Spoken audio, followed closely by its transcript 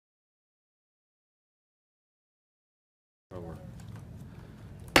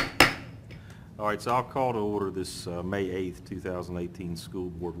All right, so I'll call to order this May 8th, 2018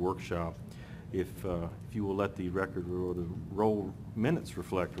 School Board Workshop. If you will let the record or the roll minutes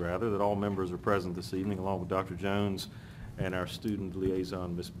reflect, rather, that all members are present this evening, along with Dr. Jones and our student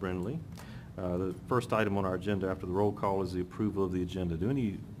liaison, Ms. Brindley. The first item on our agenda after the roll call is the approval of the agenda. Do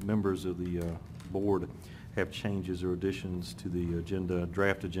any members of the board have changes or additions to the agenda,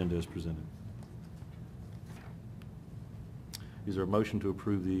 draft agenda as presented? Is there a motion to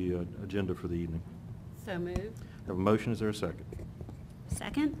approve the agenda for the evening? So moved. Have a motion. Is there a second?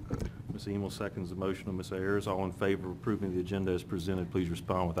 Second. Ms. Emel seconds the motion of Ms. Ayers. All in favor of approving the agenda as presented, please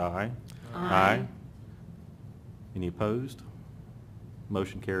respond with aye. Aye. Any opposed?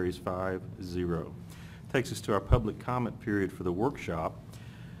 Motion carries 5-0. Takes us to our public comment period for the workshop.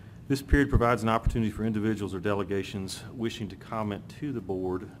 This period provides an opportunity for individuals or delegations wishing to comment to the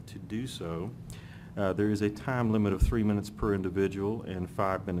board to do so. There is a time limit of 3 minutes per individual and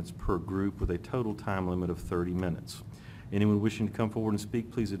 5 minutes per group, with a total time limit of 30 minutes. Anyone wishing to come forward and speak,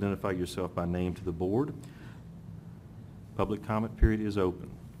 please identify yourself by name to the board. Public comment period is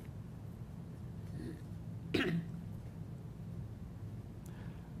open.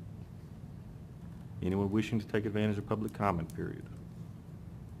 Anyone wishing to take advantage of public comment period?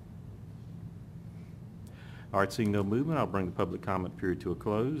 All right, seeing no movement, I'll bring the public comment period to a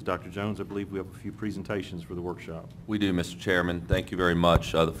close. Dr. Jones, I believe we have a few presentations for the workshop. We do, Mr. Chairman. Thank you very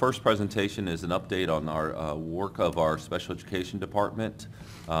much. The first presentation is an update on our work of our special education department.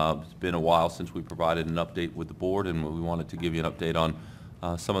 It's been a while since we provided an update with the board, and we wanted to give you an update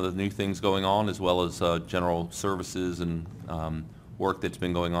on some of the new things going on, as well as general services and work that's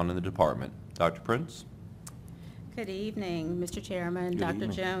been going on in the department. Dr. Prince? Good evening, Mr. Chairman, Good Dr.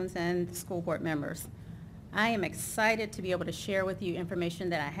 evening. Jones, and school board members. I am excited to be able to share with you information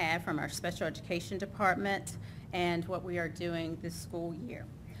that I have from our special education department and what we are doing this school year.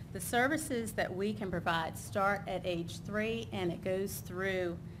 The services that we can provide start at age 3 and it goes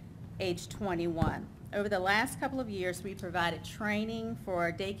through age 21. Over the last couple of years, we provided training for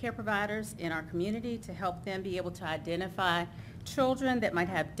our daycare providers in our community to help them be able to identify children that might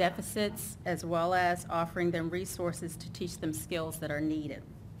have deficits, as well as offering them resources to teach them skills that are needed.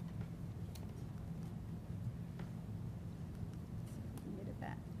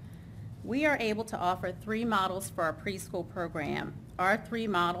 We are able to offer 3 models for our preschool program. Our 3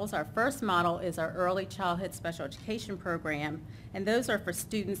 models, our first model is our early childhood special education program, and those are for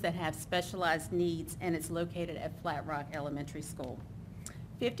students that have specialized needs, and it's located at Flat Rock Elementary School.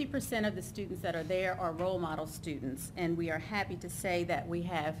 50% of the students that are there are role model students, and we are happy to say that we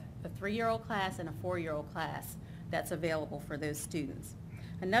have a 3-year-old class and a 4-year-old class that's available for those students.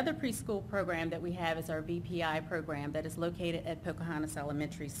 Another preschool program that we have is our VPI program that is located at Pocahontas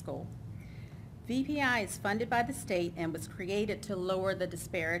Elementary School. VPI is funded by the state and was created to lower the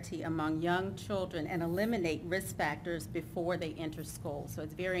disparity among young children and eliminate risk factors before they enter school. So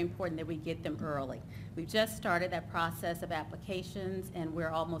it's very important that we get them early. We've just started that process of applications, and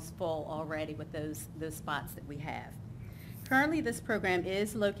we're almost full already with those spots that we have. Currently, this program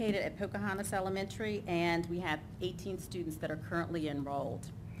is located at Pocahontas Elementary, and we have 18 students that are currently enrolled.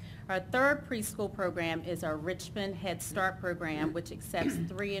 Our third preschool program is our Richmond Head Start program, which accepts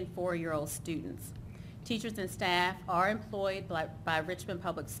 3- and 4-year-old students. Teachers and staff are employed by Richmond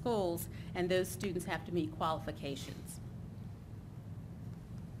Public Schools, and those students have to meet qualifications.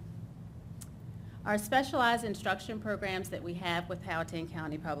 Our specialized instruction programs that we have with Powhatan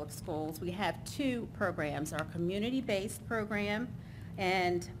County Public Schools, we have 2 programs, our community-based program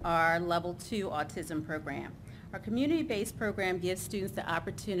and our Level 2 autism program. Our community-based program gives students the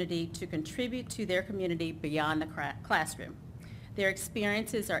opportunity to contribute to their community beyond the classroom. Their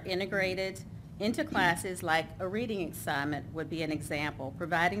experiences are integrated into classes, like a reading assignment would be an example,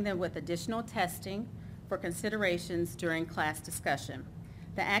 providing them with additional testing for considerations during class discussion.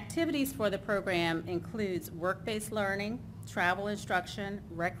 The activities for the program includes work-based learning, travel instruction,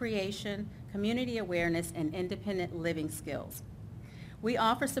 recreation, community awareness, and independent living skills. We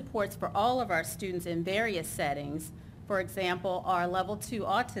offer supports for all of our students in various settings. For example, our Level 2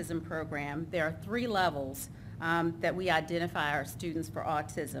 autism program, there are 3 levels that we identify our students for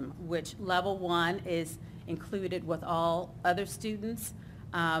autism, which Level 1 is included with all other students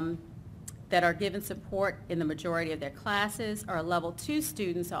that are given support in the majority of their classes. Our Level 2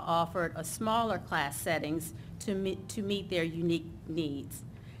 students are offered a smaller class settings to meet their unique needs.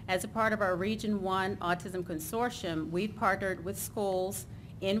 As a part of our Region 1 Autism Consortium, we've partnered with schools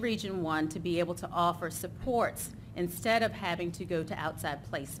in Region 1 to be able to offer supports instead of having to go to outside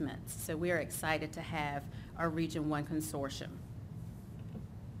placements. So we are excited to have our Region 1 Consortium.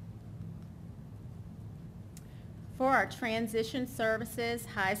 For our transition services,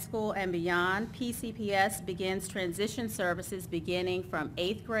 high school and beyond, PCPS begins transition services beginning from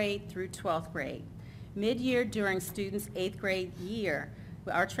 8th grade through 12th grade. Mid-year during students' 8th grade year,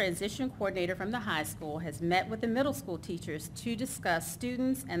 our transition coordinator from the high school has met with the middle school teachers to discuss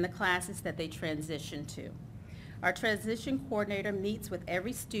students and the classes that they transition to. Our transition coordinator meets with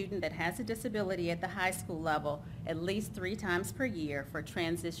every student that has a disability at the high school level at least 3 times per year for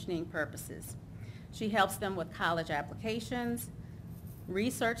transitioning purposes. She helps them with college applications,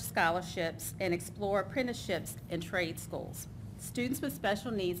 research scholarships, and explore apprenticeships in trade schools. Students with special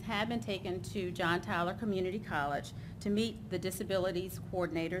needs have been taken to John Tyler Community College to meet the disabilities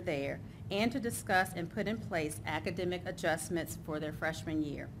coordinator there and to discuss and put in place academic adjustments for their freshman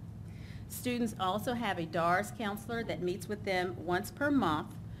year. Students also have a DARS counselor that meets with them once per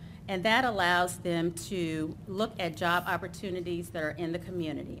month, and that allows them to look at job opportunities that are in the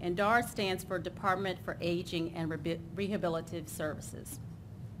community. And DARS stands for Department for Aging and Rehabilitative Services.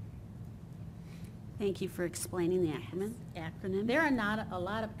 Thank you for explaining the acronym. There are not a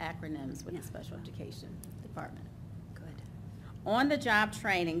lot of acronyms with the Special Education Department. Good. On the job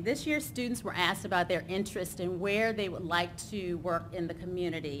training, this year students were asked about their interest in where they would like to work in the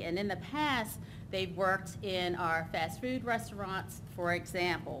community. And in the past, they've worked in our fast food restaurants, for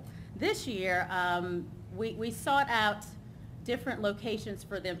example. This year, we sought out different locations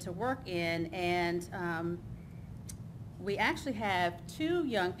for them to work in, and we actually have 2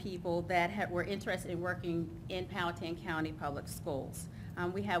 young people that were interested in working in Powhatan County Public Schools.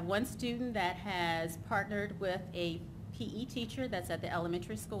 We have one student that has partnered with a PE teacher that's at the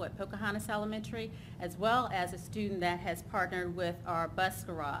elementary school at Pocahontas Elementary, as well as a student that has partnered with our bus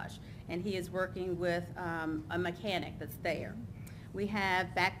garage, and he is working with a mechanic that's there. We have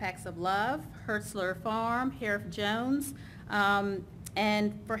Backpacks of Love, Hertzler Farm, Harif Jones,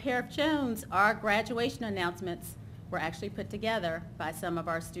 and for Harif Jones, our graduation announcements were actually put together by some of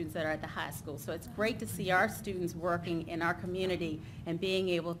our students that are at the high school. So it's great to see our students working in our community and being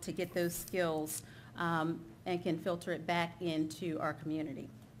able to get those skills and can filter it back into our community.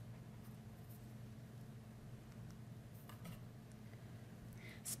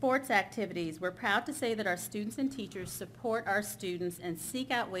 Sports activities. We're proud to say that our students and teachers support our students and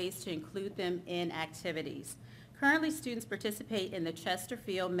seek out ways to include them in activities. Currently, students participate in the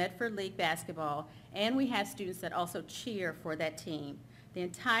Chesterfield Medford League basketball, and we have students that also cheer for that team. The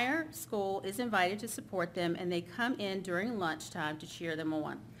entire school is invited to support them, and they come in during lunchtime to cheer them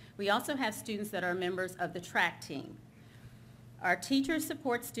on. We also have students that are members of the track team. Our teachers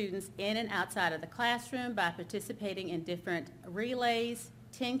support students in and outside of the classroom by participating in different relays,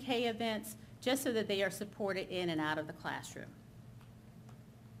 10K events, just so that they are supported in and out of the classroom.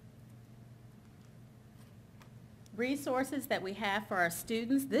 Resources that we have for our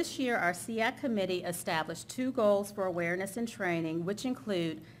students. This year, our SEAC committee established 2 goals for awareness and training, which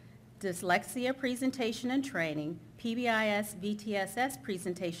include dyslexia presentation and training, PBIS VTSS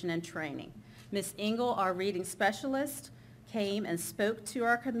presentation and training. Ms. Engel, our reading specialist, came and spoke to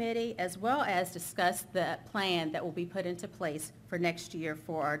our committee, as well as discussed the plan that will be put into place for next year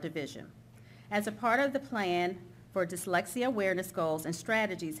for our division. As a part of the plan for dyslexia awareness goals and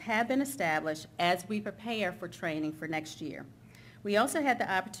strategies have been established as we prepare for training for next year. We also had the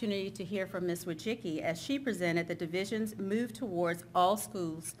opportunity to hear from Ms. Wojcicki as she presented the division's move towards all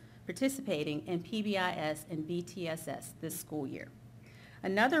schools participating in PBIS and BTSS this school year.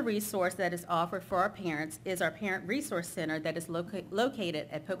 Another resource that is offered for our parents is our Parent Resource Center that is located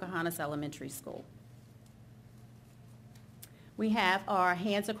at Pocahontas Elementary School. We have our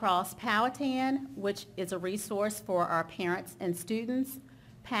Hands Across Powhatan, which is a resource for our parents and students.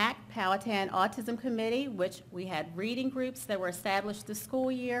 PAC, Powhatan Autism Committee, which we had reading groups that were established this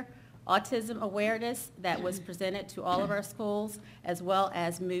school year, autism awareness that was presented to all of our schools, as well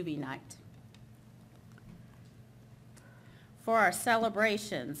as movie night. For our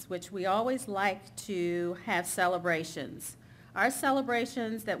celebrations, which we always like to have celebrations. Our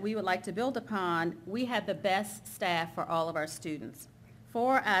celebrations that we would like to build upon, we have the best staff for all of our students.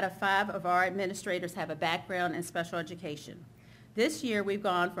 4 out of 5 of our administrators have a background in special education. This year, we've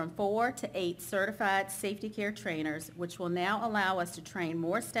gone from 4 to 8 certified safety care trainers, which will now allow us to train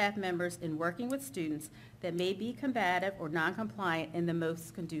more staff members in working with students that may be combative or non-compliant in the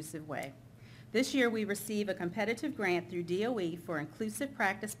most conducive way. This year, we receive a competitive grant through DOE for Inclusive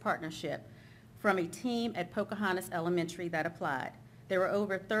Practice Partnership from a team at Pocahontas Elementary that applied. There were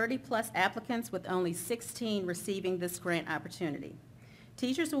over 30+ applicants with only 16 receiving this grant opportunity.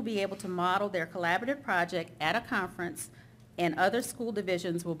 Teachers will be able to model their collaborative project at a conference, and other school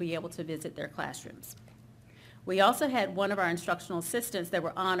divisions will be able to visit their classrooms. We also had one of our instructional assistants that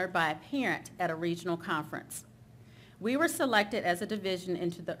were honored by a parent at a regional conference. We were selected as a division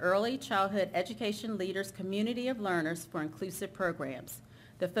into the Early Childhood Education Leaders Community of Learners for inclusive programs.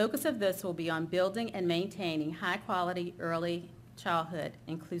 The focus of this will be on building and maintaining high-quality early childhood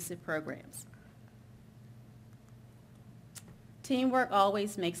inclusive programs. Teamwork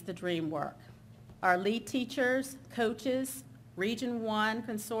always makes the dream work. Our lead teachers, coaches, Region 1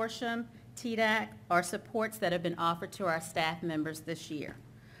 Consortium, TDAC are supports that have been offered to our staff members this year.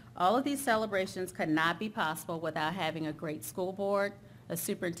 All of these celebrations could not be possible without having a great school board, a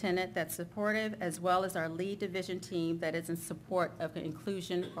superintendent that's supportive, as well as our lead division team that is in support of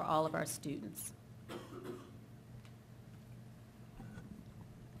inclusion for all of our students.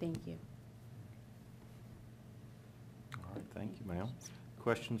 Thank you. All right, thank you, ma'am.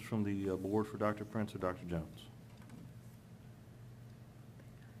 Questions from the board for Dr. Prince or Dr. Jones?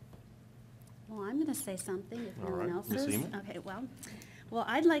 Well, I'm going to say something if no All one right. else Ms. is. Eaman? Okay, well,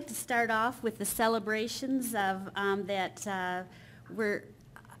 I'd like to start off with the celebrations of that we're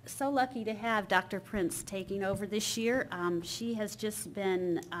so lucky to have Dr. Prince taking over this year. She has just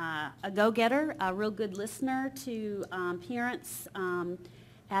been a go-getter, a real good listener to parents.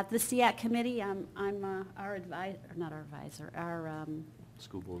 At the SEAC committee, I'm our advisor, not our advisor, our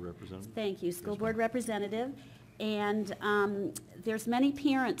School board representative? thank you, school Yes, board ma'am. representative. And there's many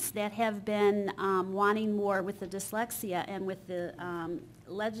parents that have been wanting more with the dyslexia, and with the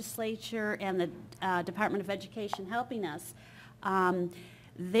legislature and the Department of Education helping us.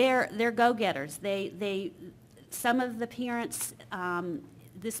 They're go-getters. Some of the parents,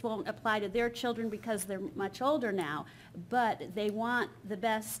 this won't apply to their children because they're much older now, but they want the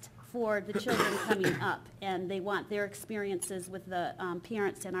best for the children coming up, and they want their experiences with the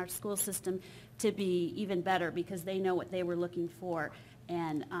parents in our school system to be even better because they know what they were looking for.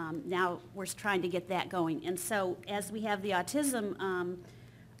 And now we're trying to get that going. And so as we have the autism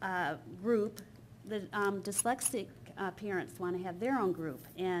group, the dyslexic parents want to have their own group.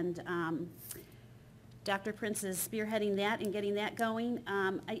 And Dr. Prince is spearheading that and getting that going.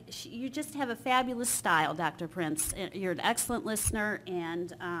 You just have a fabulous style, Dr. Prince. You're an excellent listener,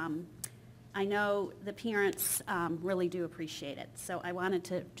 and I know the parents really do appreciate it. So I wanted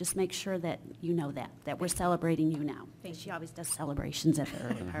to just make sure that you know that we're celebrating you now. Thank She you. always does celebrations at the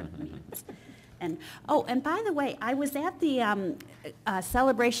early part of the meetings. And, oh, and by the way, I was at the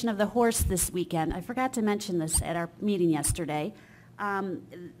celebration of the horse this weekend. I forgot to mention this at our meeting yesterday.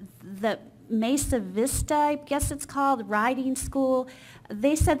 The Mesa Vista, I guess it's called, riding school,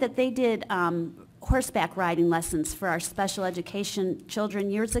 they said that they did horseback riding lessons for our special education children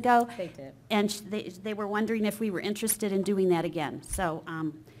years ago. They did. And they were wondering if we were interested in doing that again. So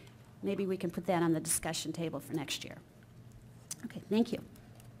maybe we can put that on the discussion table for next year. Okay, thank you.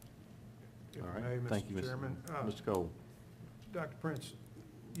 If All I right, may, thank you, Mr. Chairman. Mr. Cole. Dr. Prince,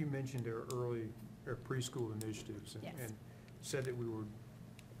 you mentioned our preschool initiatives Yes. and said that we were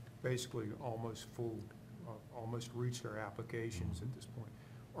basically almost full, almost reached our applications at this point.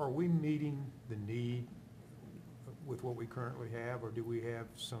 Are we meeting the need with what we currently have, or do we have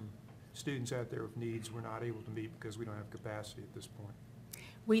some students out there with needs we're not able to meet because we don't have capacity at this point?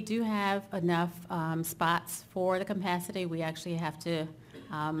 We do have enough spots for the capacity. We actually have to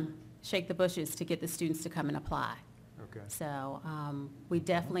shake the bushes to get the students to come and apply. Okay. So we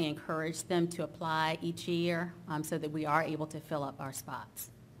definitely encourage them to apply each year so that we are able to fill up our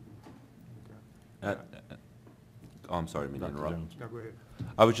spots. Okay. Oh, I'm sorry, I didn't Dr. interrupt. Jones. No, go ahead.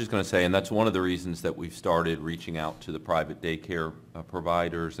 I was just going to say, and that's one of the reasons that we've started reaching out to the private daycare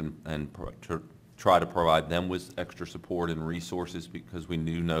providers and try to provide them with extra support and resources, because we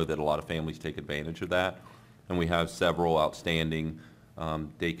do know that a lot of families take advantage of that. And we have several outstanding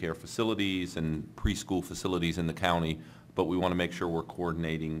daycare facilities and preschool facilities in the county, but we want to make sure we're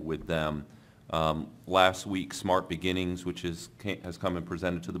coordinating with them. Last week, Smart Beginnings, which has come and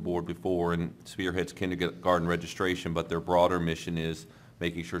presented to the board before, and spearheads kindergarten registration, but their broader mission is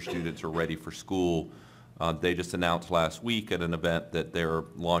making sure students are ready for school. They just announced last week at an event that they're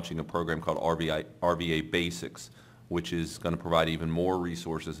launching a program called RVA Basics, which is going to provide even more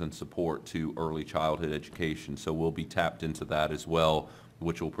resources and support to early childhood education. So we'll be tapped into that as well,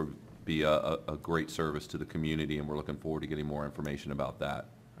 which will be a great service to the community, and we're looking forward to getting more information about that.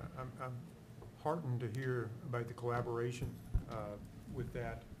 I'm heartened to hear about the collaboration with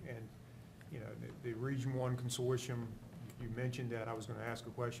that, and the Region 1 Consortium. You mentioned that. I was going to ask a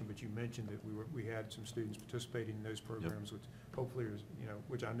question, but you mentioned that we had some students participating in those programs, which hopefully is,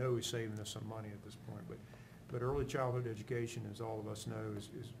 which I know is saving us some money at this point. But early childhood education, as all of us know,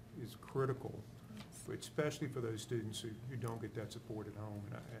 is critical, but especially for those students who don't get that support at home.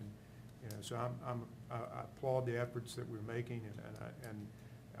 And so I applaud the efforts that we're making, and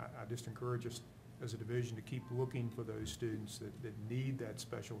I just encourage us as a division to keep looking for those students that need that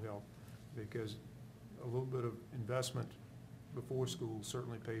special help, because a little bit of investment before school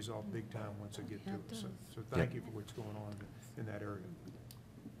certainly pays off big time once they get to it. So thank you for what's going on in that area.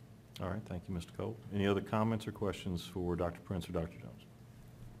 All right, thank you, Mr. Cole. Any other comments or questions for Dr. Prince or Dr. Jones?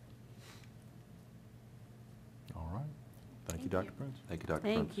 All right. Thank you, Dr. Prince. Thank you, Dr.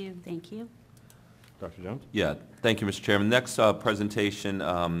 Prince. Thank you, thank you. Dr. Jones? Yeah, thank you, Mr. Chairman. Next presentation,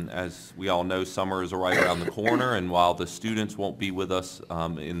 as we all know, summer is right around the corner, and while the students won't be with us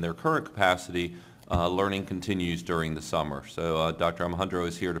in their current capacity, learning continues during the summer. So Dr. Alejandro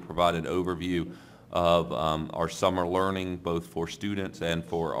is here to provide an overview of our summer learning, both for students and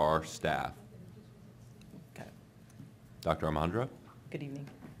for our staff. Okay. Dr. Alejandro? Good evening.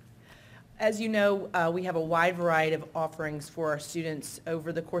 As you know, we have a wide variety of offerings for our students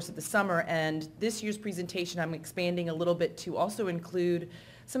over the course of the summer, and this year's presentation I'm expanding a little bit to also include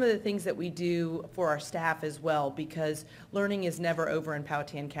some of the things that we do for our staff as well, because learning is never over in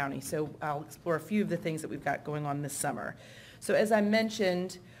Powhatan County. So I'll explore a few of the things that we've got going on this summer. So as I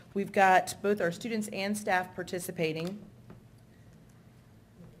mentioned, we've got both our students and staff participating.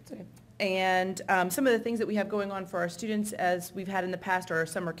 And some of the things that we have going on for our students, as we've had in the past, are our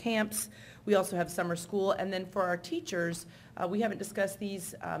summer camps. We also have summer school. And then for our teachers, we haven't discussed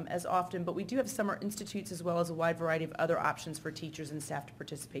these as often, but we do have summer institutes as well as a wide variety of other options for teachers and staff to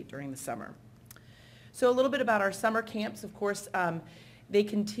participate during the summer. So a little bit about our summer camps. Of course, they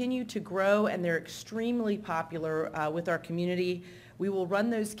continue to grow, and they're extremely popular with our community. We will run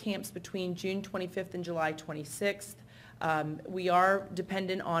those camps between June 25th and July 26th. We are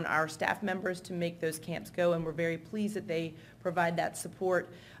dependent on our staff members to make those camps go, and we're very pleased that they provide that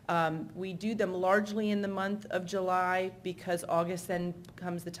support. We do them largely in the month of July, because August then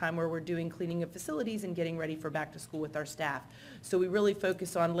comes the time where we're doing cleaning of facilities and getting ready for back to school with our staff. So we really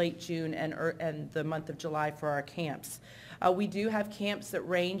focus on late June and the month of July for our camps. We do have camps that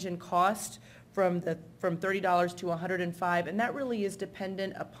range in cost from $30 to $105, and that really is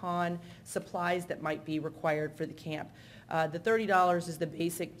dependent upon supplies that might be required for the camp. The $30 is the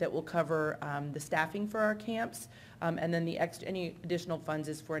basic that will cover the staffing for our camps, and then any additional funds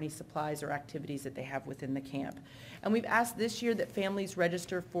is for any supplies or activities that they have within the camp. And we've asked this year that families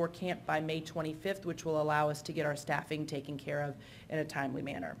register for camp by May 25th, which will allow us to get our staffing taken care of in a timely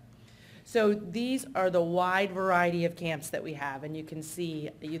manner. So these are the wide variety of camps that we have, and you can see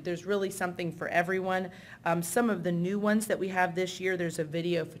there's really something for everyone. Some of the new ones that we have this year, there's a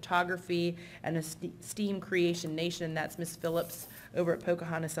video photography and a STEAM Creation Nation, and that's Miss Phillips over at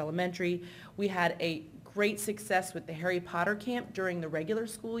Pocahontas Elementary. We had a great success with the Harry Potter camp during the regular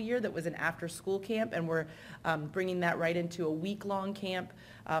school year. That was an after-school camp, and we're bringing that right into a week-long camp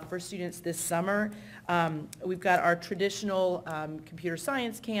for students this summer. We've got our traditional computer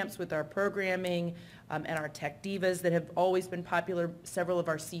science camps with our programming and our tech divas that have always been popular. Several of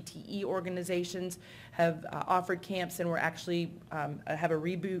our CTE organizations have offered camps, and we're actually have a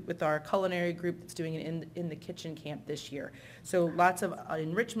reboot with our culinary group that's doing it in the kitchen camp this year. So lots of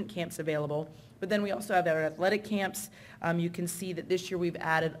enrichment camps available. But then we also have our athletic camps. You can see that this year we've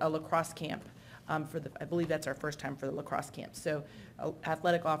added a lacrosse camp. I believe that's our first time for the lacrosse camp. So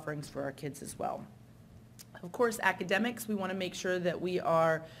athletic offerings for our kids as well. Of course, academics, we want to make sure that we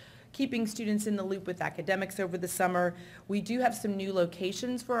are keeping students in the loop with academics over the summer. We do have some new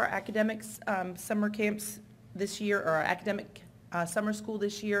locations for our academics summer camps this year, or our academic summer school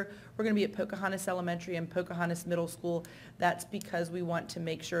this year. We're going to be at Pocahontas Elementary and Pocahontas Middle School. That's because we want to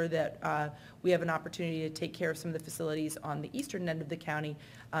make sure that we have an opportunity to take care of some of the facilities on the eastern end of the county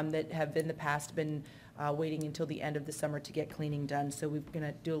that have in the past been waiting until the end of the summer to get cleaning done. So we're going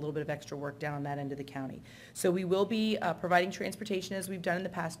to do a little bit of extra work down on that end of the county. So we will be providing transportation as we've done in the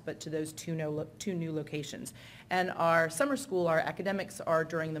past, but to those two new locations. And our summer school, our academics, are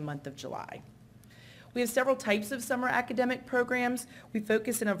during the month of July. We have several types of summer academic programs. We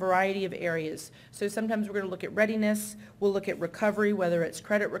focus in a variety of areas. So sometimes we're going to look at readiness. We'll look at recovery, whether it's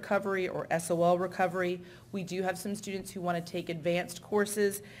credit recovery or SOL recovery. We do have some students who want to take advanced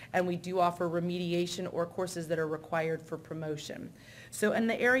courses, and we do offer remediation or courses that are required for promotion. So in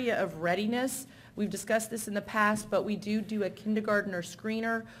the area of readiness, we've discussed this in the past, but we do a kindergartner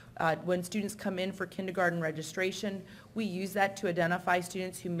screener when students come in for kindergarten registration. We use that to identify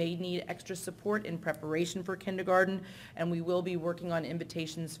students who may need extra support in preparation for kindergarten, and we will be working on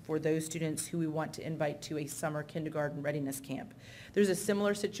invitations for those students who we want to invite to a summer kindergarten readiness camp. There's a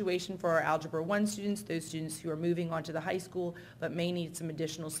similar situation for our Algebra 1 students, those students who are moving on to the high school but may need some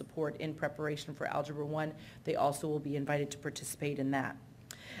additional support in preparation for Algebra 1. They also will be invited to participate in that.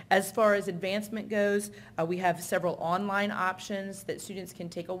 As far as advancement goes, we have several online options that students can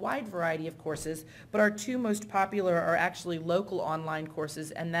take a wide variety of courses, but our two most popular are actually local online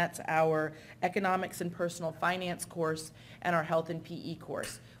courses, and that's our Economics and Personal Finance course and our Health and PE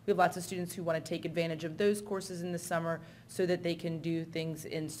course. We have lots of students who want to take advantage of those courses in the summer so that they can do things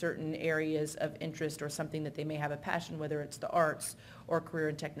in certain areas of interest or something that they may have a passion, whether it's the arts or career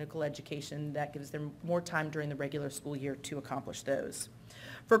and technical education. That gives them more time during the regular school year to accomplish those.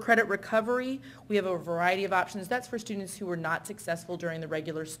 For credit recovery, we have a variety of options. That's for students who were not successful during the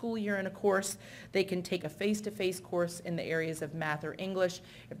regular school year in a course. They can take a face-to-face course in the areas of math or English.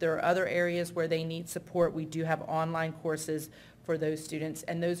 If there are other areas where they need support, we do have online courses for those students,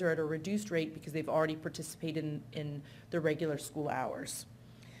 and those are at a reduced rate because they've already participated in the regular school hours.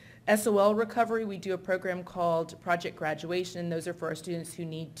 SOL recovery, we do a program called Project Graduation. Those are for our students who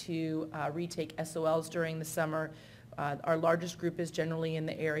need to retake SOLs during the summer. Our largest group is generally in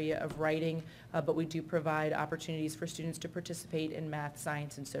the area of writing, but we do provide opportunities for students to participate in math,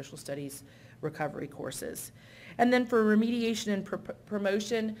 science, and social studies recovery courses. And then for remediation and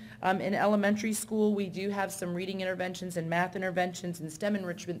promotion, in elementary school, we do have some reading interventions and math interventions and STEM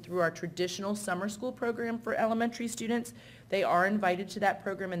enrichment through our traditional summer school program for elementary students. They are invited to that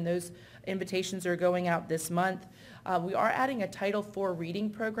program, and those invitations are going out this month. We are adding a Title IV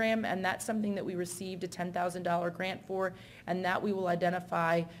reading program, and that's something that we received a $10,000 grant for, and that we will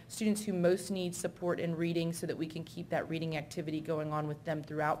identify students who most need support in reading so that we can keep that reading activity going on with them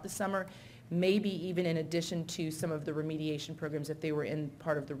throughout the summer, maybe even in addition to some of the remediation programs if they were in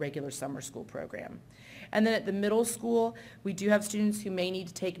part of the regular summer school program. And then at the middle school, we do have students who may need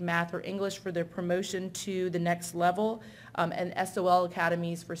to take math or English for their promotion to the next level, and SOL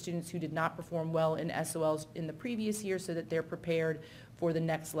academies for students who did not perform well in SOLs in the previous year so that they're prepared for the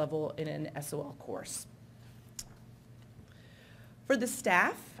next level in an SOL course. For the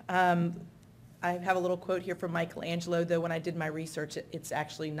staff, I have a little quote here from Michelangelo, though when I did my research, it's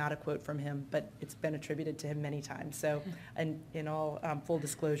actually not a quote from him, but it's been attributed to him many times. So, and in all full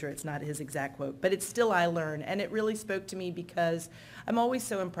disclosure, it's not his exact quote, but it's still I learn. And it really spoke to me because I'm always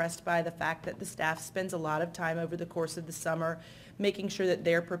so impressed by the fact that the staff spends a lot of time over the course of the summer making sure that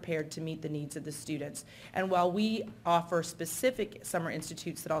they're prepared to meet the needs of the students. And while we offer specific summer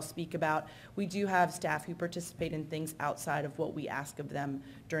institutes that I'll speak about, we do have staff who participate in things outside of what we ask of them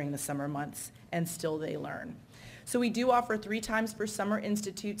during the summer months, and still they learn. So we do offer 3 times for summer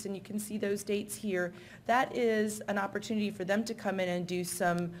institutes, and you can see those dates here. That is an opportunity for them to come in and do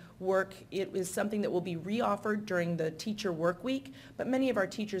some work. It is something that will be re-offered during the teacher work week, but many of our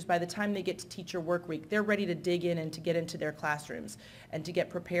teachers, by the time they get to teacher work week, they're ready to dig in and to get into their classrooms and to get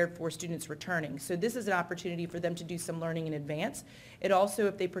prepared for students returning. So this is an opportunity for them to do some learning in advance. It also,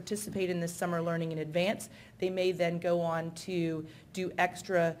 if they participate in this summer learning in advance, they may then go on to do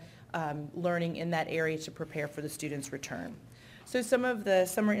extra learning in that area to prepare for the students' return. So some of the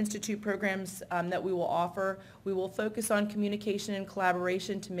Summer Institute programs that we will offer, we will focus on communication and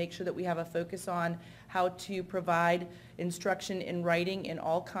collaboration to make sure that we have a focus on how to provide instruction in writing in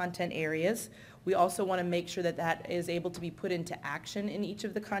all content areas. We also want to make sure that that is able to be put into action in each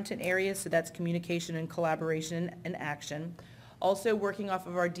of the content areas, so that's communication and collaboration and action. Also working off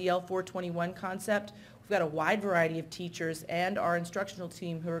of our DL 421 concept, we've got a wide variety of teachers and our instructional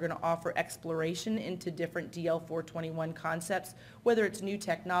team who are going to offer exploration into different DL 421 concepts, whether it's new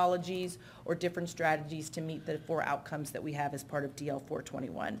technologies or different strategies to meet the 4 outcomes that we have as part of DL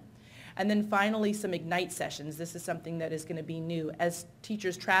 421. And then finally, some Ignite sessions. This is something that is going to be new. As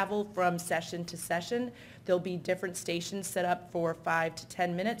teachers travel from session to session, there'll be different stations set up for 5 to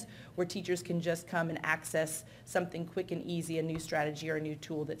 10 minutes where teachers can just come and access something quick and easy, a new strategy or a new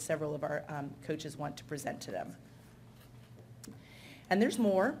tool that several of our coaches want to present to them. And there's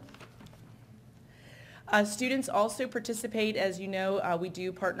more. Students also participate, as you know, we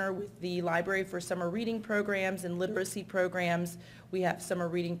do partner with the library for summer reading programs and literacy programs. We have summer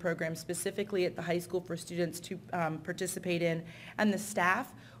reading programs specifically at the high school for students to participate in. And the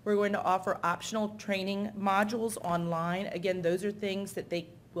staff, we're going to offer optional training modules online. Again, those are things that they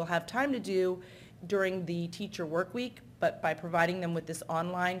will have time to do during the teacher work week, but by providing them with this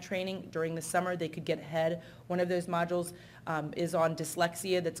online training during the summer, they could get ahead. One of those modules is on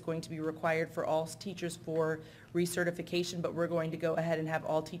dyslexia that's going to be required for all teachers for recertification, but we're going to go ahead and have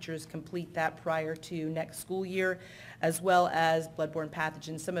all teachers complete that prior to next school year, as well as bloodborne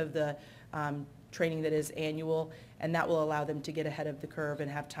pathogens, some of the training that is annual, and that will allow them to get ahead of the curve and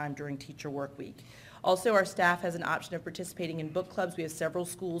have time during teacher work week. Also, our staff has an option of participating in book clubs. We have several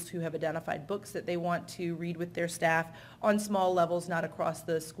schools who have identified books that they want to read with their staff on small levels, not across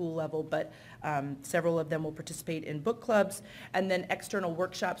the school level, but several of them will participate in book clubs. And then external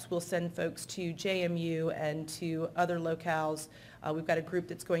workshops, we'll send folks to JMU and to other locales. We've got a group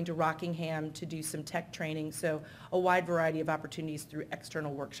that's going to Rockingham to do some tech training, so a wide variety of opportunities through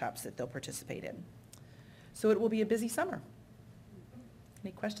external workshops that they'll participate in. So it will be a busy summer.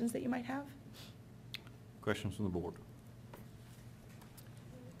 Any questions that you might have? Questions from the board?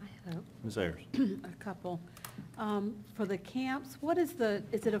 I have Ms. Ayers? a couple. For the camps,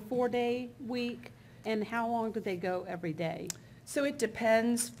 is it a 4-day week, and how long do they go every day? So it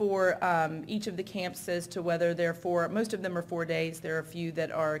depends for each of the camps as to whether they're most of them are 4 days. There are a few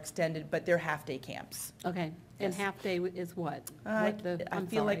that are extended, but they're half-day camps. Okay, and Yes. half-day is what? I I'm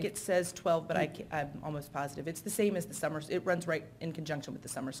feel like sorry. it says 12, but I'm almost positive. It's the same as the summer, it runs right in conjunction with the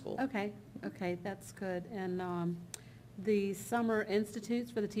summer school. Okay, that's good. And the summer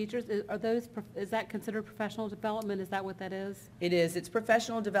institutes for the teachers, is that considered professional development? Is that what that is? It is. It's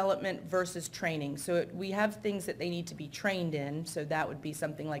professional development versus training. So we have things that they need to be trained in, so that would be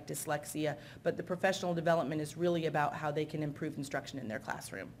something like dyslexia, but the professional development is really about how they can improve instruction in their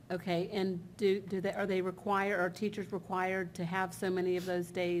classroom. Okay, and are teachers required to have so many of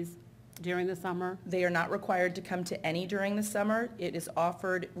those days during the summer? They are not required to come to any during the summer. It is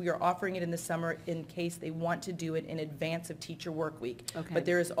offered, we are offering it in the summer in case they want to do it in advance of Teacher Work Week. Okay. But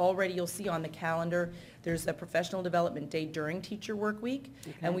there is already, you'll see on the calendar, there's a professional development day during Teacher Work Week.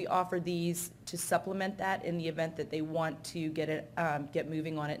 And Okay. we offer these to supplement that in the event that they want to get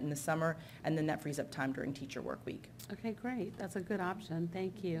moving on it in the summer. And then that frees up time during Teacher Work Week. Okay, great. That's a good option.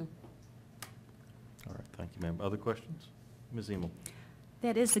 Thank you. All right, thank you, ma'am. Other questions? Ms. Emel?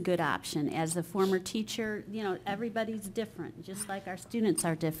 That is a good option. As a former teacher, everybody's different, just like our students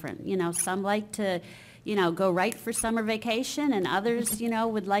are different. Some like to, go right for summer vacation, and others,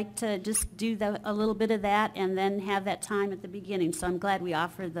 would like to just do a little bit of that and then have that time at the beginning. So I'm glad we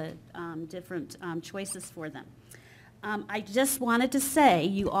offer the different choices for them. I just wanted to say,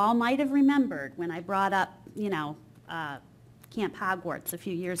 you all might have remembered when I brought up, Camp Hogwarts a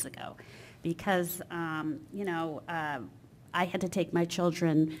few years ago, because, I had to take my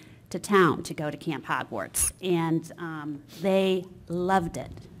children to town to go to Camp Hogwarts, and they loved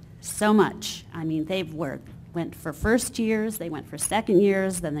it so much. I mean, went for first years, they went for second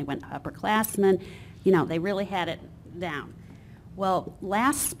years, then they went upperclassmen. They really had it down. Well,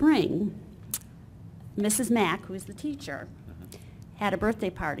 last spring, Mrs. Mack, who's the teacher, had a birthday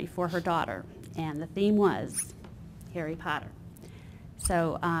party for her daughter, and the theme was Harry Potter.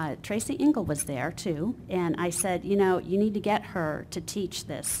 So Tracy Engel was there too, and I said, you need to get her to teach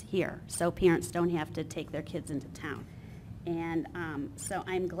this here so parents don't have to take their kids into town. And so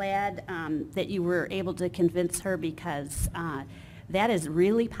I'm glad that you were able to convince her, because that is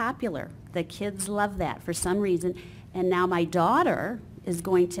really popular. The kids love that for some reason. And now my daughter is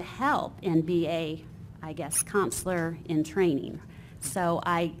going to help and be a, counselor in training. So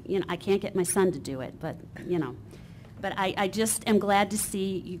I can't get my son to do it, but, But I just am glad to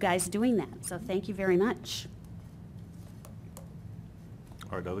see you guys doing that, so thank you very much.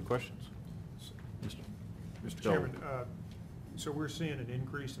 All right, other questions? Mr. Joel. Chairman, so we're seeing an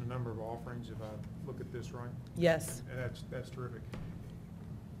increase in the number of offerings, if I look at this right? Yes. And that's terrific.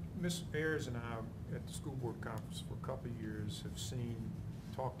 Ms. Ayers and I, at the school board conference for a couple of years, have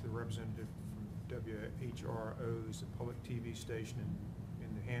talked to the representative from WHRO, who's the public TV station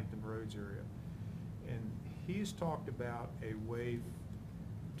in the Hampton Roads area. And he's talked about a way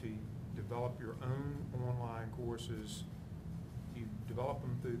to develop your own online courses. You develop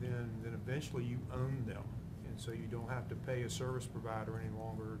them through them, and then eventually you own them. And so you don't have to pay a service provider any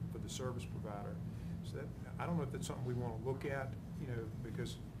longer for the service provider. So I don't know if that's something we want to look at,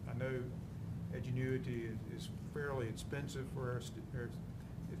 because I know Edgenuity is fairly expensive for our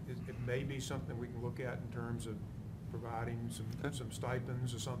it may be something we can look at in terms of providing some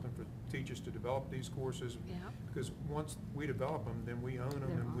stipends or something for teachers to develop these courses. Yeah. Because once we develop them, then we own them,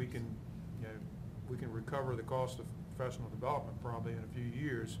 They're and we can recover the cost of professional development probably in a few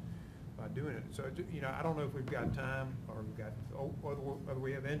years by doing it. So, I don't know if we've got time or whether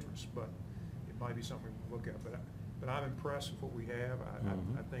we have interest, but it might be something we can look at. But I'm impressed with what we have.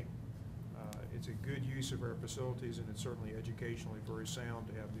 I think it's a good use of our facilities, and it's certainly educationally very sound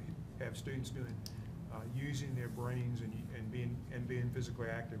to have students using their brains and being physically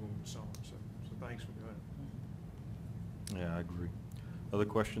active over the summer. So thanks for doing it. Yeah, I agree. Other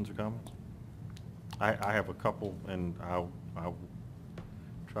questions or comments? I have a couple, and I'll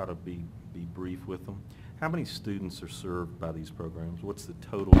try to be brief with them. How many students are served by these programs? What's the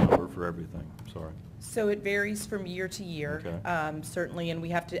total number for everything? I'm sorry. So it varies from year to year, Okay. certainly, and we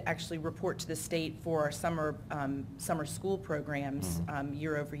have to actually report to the state for our summer school programs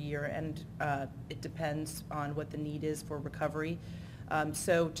year over year, and it depends on what the need is for recovery.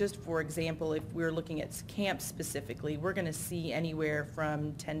 So just for example, if we're looking at camps specifically, we're going to see anywhere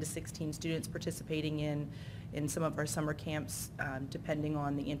from 10 to 16 students participating in some of our summer camps, depending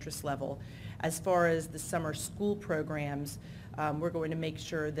on the interest level. As far as the summer school programs, we're going to make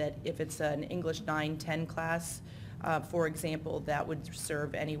sure that if it's an English 9-10 class, for example, that would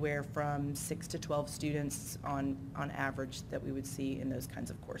serve anywhere from 6 to 12 students on average that we would see in those kinds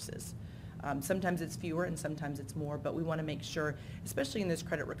of courses. Sometimes it's fewer and sometimes it's more, but we want to make sure, especially in those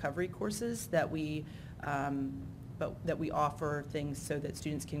credit recovery courses, that we offer things so that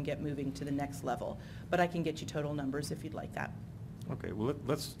students can get moving to the next level. But I can get you total numbers if you'd like that. Okay, well,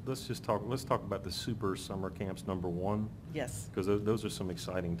 let's talk about the Super Summer Camps #1, Yes, because those are some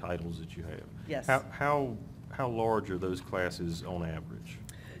exciting titles that you have. yes. How large are those classes on average?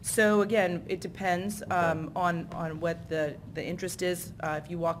 So again, it depends Okay. on what the interest is. If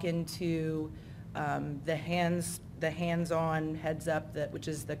you walk into the hands-on, heads-up, which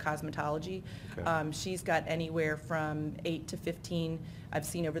is the cosmetology, Okay. she's got anywhere from 8 to 15. I've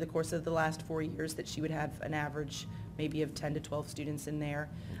seen over the course of the last 4 years that she would have an average maybe of 10 to 12 students in there.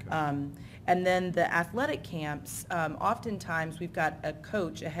 Okay. And then the athletic camps, oftentimes we've got a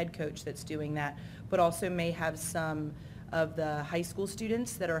head coach that's doing that, but also may have some of the high school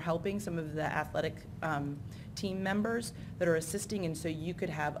students that are helping, some of the athletic team members that are assisting, and so you could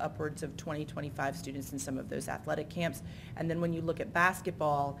have upwards of 20, 25 students in some of those athletic camps. And then when you look at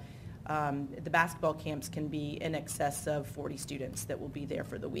basketball, the basketball camps can be in excess of 40 students that will be there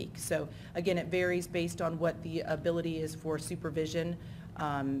for the week. So again, it varies based on what the ability is for supervision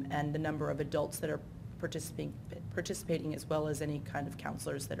and the number of adults that are participating, as well as any kind of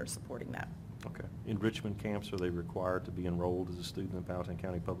counselors that are supporting that. Okay. Enrichment camps, are they required to be enrolled as a student in Powhatan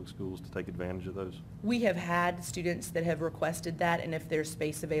County Public Schools to take advantage of those? We have had students that have requested that, and if there's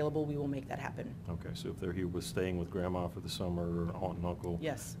space available, we will make that happen. Okay, so if they're here with staying with grandma for the summer or aunt and uncle,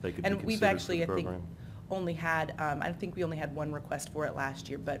 Yes. they could be And we've considered for actually, the I think, program? only had, I think we only had one request for it last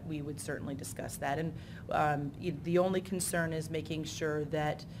year, but we would certainly discuss that. And the only concern is making sure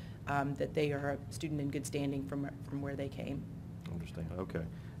that, that they are a student in good standing from where they came. Understand, okay.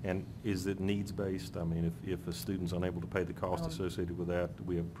 And is it needs-based? I mean, if a student's unable to pay the cost associated with that, do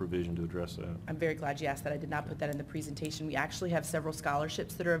we have provision to address that? I'm very glad you asked that. I did not put that in the presentation. We actually have several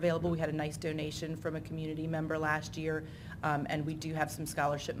scholarships that are available. We had a nice donation from a community member last year, and we do have some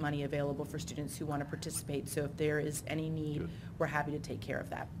scholarship money available for students who want to participate. So if there is any need, Good. we're happy to take care of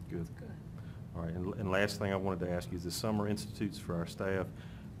that. Good. All right, and last thing I wanted to ask you is the summer institutes for our staff.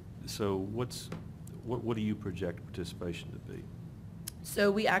 So what do you project participation to be?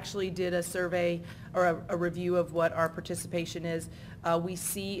 So we actually did a survey or a review of what our participation is. We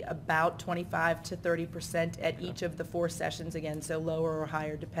see about 25 to 30% at each of the 4 sessions, again, so lower or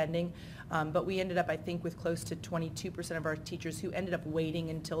higher depending. But we ended up, I think, with close to 22% of our teachers who ended up waiting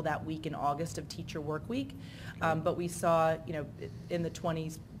until that week in August of Teacher Work Week. But we saw, in the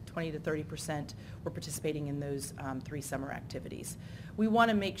 20 to 30% were participating in those 3 summer activities. We want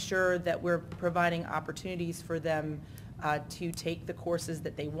to make sure that we're providing opportunities for them to take the courses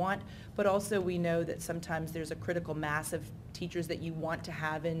that they want, but also we know that sometimes there's a critical mass of teachers that you want to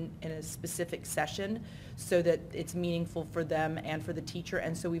have in a specific session so that it's meaningful for them and for the teacher.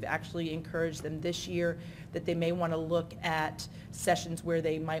 And so we've actually encouraged them this year that they may want to look at sessions where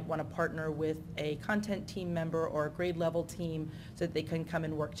they might want to partner with a content team member or a grade level team so that they can come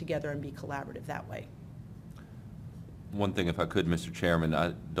and work together and be collaborative that way. One thing, if I could, Mr. Chairman,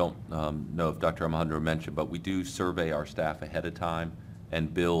 I don't know if Dr. Alejandro mentioned, but we do survey our staff ahead of time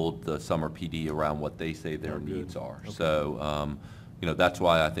and build the summer PD around what they say their Oh, good. needs are. Okay. So, that's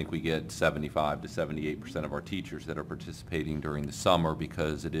why I think we get 75 to 78% of our teachers that are participating during the summer,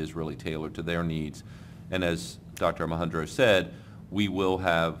 because it is really tailored to their needs. And as Dr. Alejandro said, we will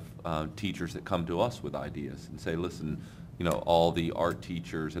have teachers that come to us with ideas and say, listen, all the art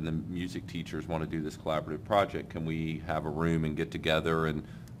teachers and the music teachers want to do this collaborative project. Can we have a room and get together? And,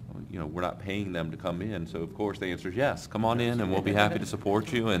 we're not paying them to come in. So, of course, the answer is yes. Come on in, and we'll be happy to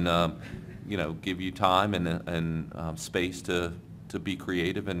support you and, give you time and space to be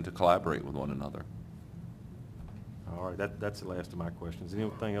creative and to collaborate with one another. All right, that's the last of my questions.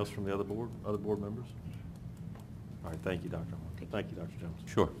 Anything else from the other board members? All right, thank you, Dr. Thank you, Dr. Jones.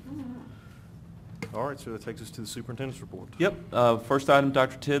 Sure. All right, so that takes us to the superintendent's report. Yep. First item,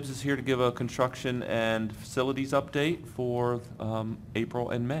 Dr. Tibbs is here to give a construction and facilities update for April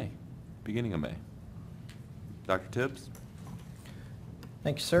and May, beginning of May. Dr. Tibbs?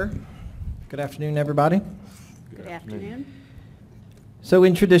 Thank you, sir. Good afternoon, everybody. Good afternoon. So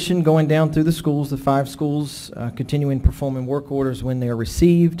in tradition, going down through the schools, the 5 schools, continuing performing work orders when they are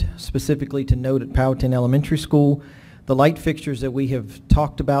received, specifically to note at Powhatan Elementary School, the light fixtures that we have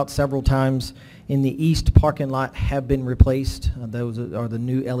talked about several times in the east parking lot have been replaced. Those are the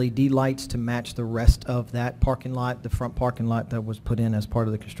new LED lights to match the rest of that parking lot, the front parking lot that was put in as part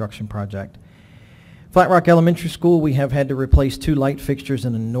of the construction project. Flat Rock Elementary School, we have had to replace 2 light fixtures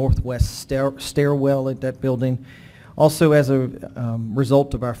in the northwest stairwell at that building. Also, as a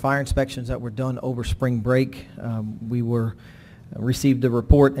result of our fire inspections that were done over spring break, we received a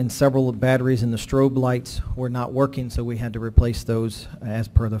report and several batteries in the strobe lights were not working, so we had to replace those as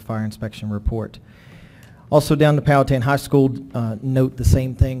per the fire inspection report. Also down to Powhatan High School, note the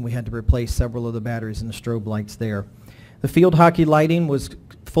same thing. We had to replace several of the batteries in the strobe lights there. The field hockey lighting was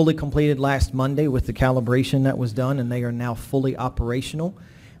fully completed last Monday with the calibration that was done, and they are now fully operational.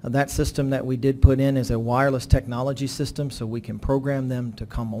 That system that we did put in is a wireless technology system, so we can program them to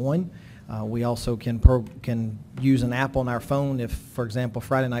come on. We also can use an app on our phone if, for example,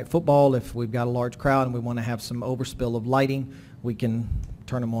 Friday night football, if we've got a large crowd and we want to have some overspill of lighting, we can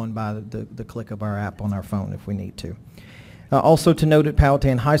turn them on by the click of our app on our phone if we need to. Also to note at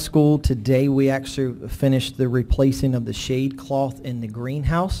Powhatan High School, today we actually finished the replacing of the shade cloth in the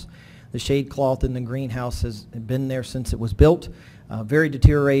greenhouse. The shade cloth in the greenhouse has been there since it was built. Very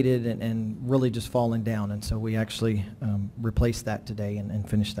deteriorated and really just falling down, and so we actually replaced that today and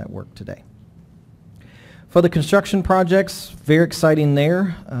finished that work today. For the construction projects, very exciting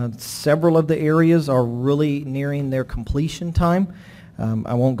there. Several of the areas are really nearing their completion time.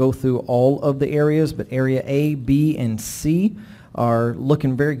 I won't go through all of the areas, but area A, B, and C are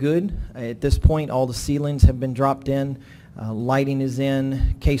looking very good. At this point, all the ceilings have been dropped in. Lighting is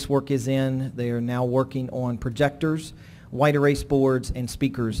in, casework is in. They are now working on projectors, white erase boards, and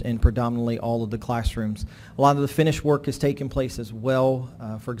speakers in predominantly all of the classrooms. A lot of the finish work has taken place as well.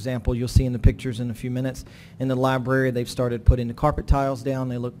 For example, you'll see in the pictures in a few minutes, in the library they've started putting the carpet tiles down.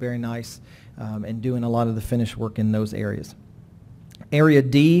 They look very nice, and doing a lot of the finish work in those areas. Area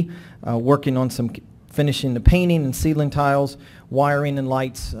D, working on finishing the painting and ceiling tiles, wiring and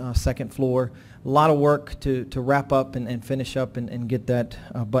lights, second floor. A lot of work to wrap up and finish up and get that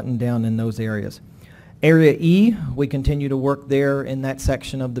buttoned down in those areas. Area E, we continue to work there in that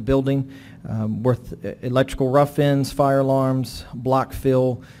section of the building with electrical rough-ins, fire alarms, block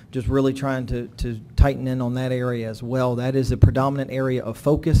fill, just really trying to tighten in on that area as well. That is a predominant area of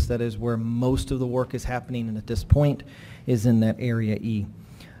focus. That is where most of the work is happening, and at this point is in that Area E.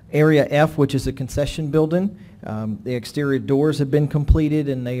 Area F, which is a concession building, the exterior doors have been completed,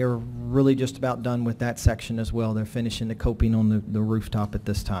 and they are really just about done with that section as well. They're finishing the coping on the rooftop at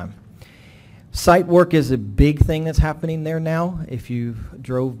this time. Site work is a big thing that's happening there now. If you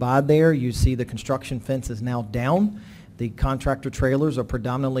drove by there, you see the construction fence is now down. The contractor trailers are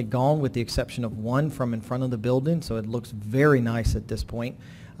predominantly gone with the exception of one from in front of the building, so it looks very nice at this point.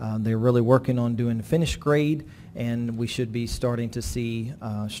 They're really working on doing the finish grade, and we should be starting to see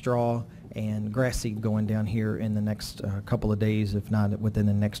straw and grass seed going down here in the next couple of days, if not within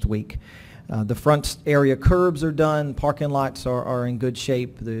the next week. The front area curbs are done, parking lots are in good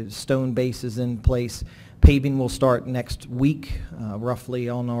shape, the stone base is in place. Paving will start next week, roughly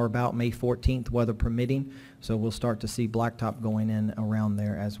on or about May 14th, weather permitting, so we'll start to see blacktop going in around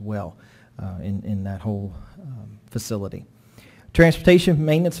there as well in that whole facility. Transportation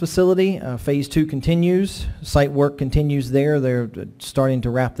maintenance facility, phase 2 continues, site work continues there, they're starting to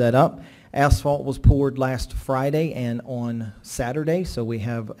wrap that up. Asphalt was poured last Friday and on Saturday, so we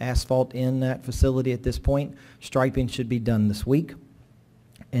have asphalt in that facility at this point. Striping should be done this week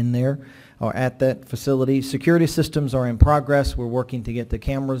in there or at that facility. Security systems are in progress. We're working to get the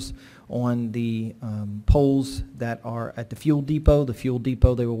cameras on the poles that are at the fuel depot. The fuel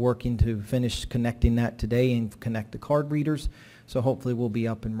depot, they were working to finish connecting that today and connect the card readers. So hopefully we'll be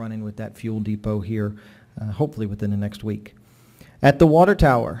up and running with that fuel depot here, hopefully within the next week. At the water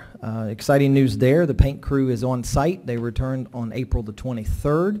tower, exciting news there. The paint crew is on site. They returned on April the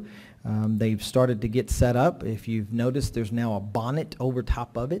 23rd. They've started to get set up. If you've noticed, there's now a bonnet over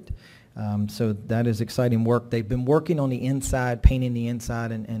top of it. So that is exciting work. They've been working on the inside, painting the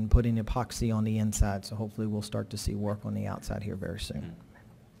inside and putting epoxy on the inside. So hopefully we'll start to see work on the outside here very soon.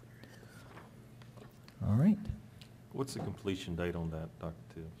 All right. What's the completion date on that, Dr.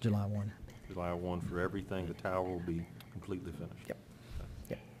 Tibbs? July 1. July 1 for everything. The tower will be completely finished. Yep.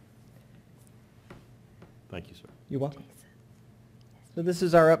 Yep. Thank you, sir. You're welcome. So this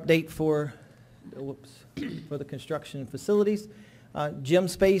is our update for the construction facilities. Gym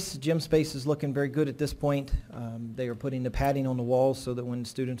space is looking very good at this point. They are putting the padding on the walls so that when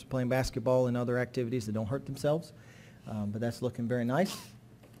students are playing basketball and other activities, they don't hurt themselves. But that's looking very nice.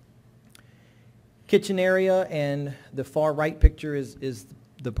 Kitchen area, and the far right picture is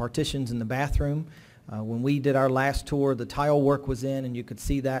the partitions in the bathroom. When we did our last tour, the tile work was in, and you could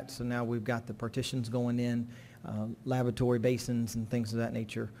see that. So now we've got the partitions going in. Lavatory basins and things of that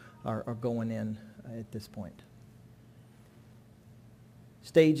nature are going in at this point.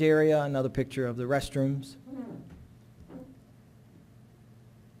 Stage area, another picture of the restrooms.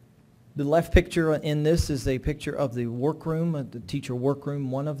 The left picture in this is a picture of the workroom, the teacher workroom,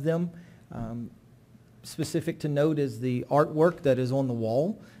 one of them. Specific to note is the artwork that is on the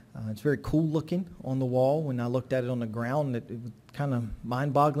wall. It's very cool looking on the wall. When I looked at it on the ground, it was kind of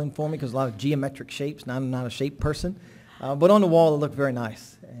mind-boggling for me because a lot of geometric shapes, and I'm not a shape person. But on the wall, it looked very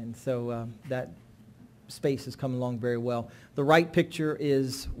nice. And so that space is coming along very well. The right picture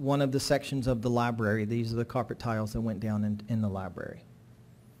is one of the sections of the library. These are the carpet tiles that went down in the library.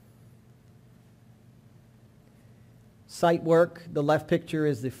 Site work, the left picture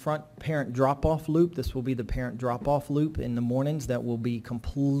is the front parent drop-off loop. This will be the parent drop-off loop in the mornings that will be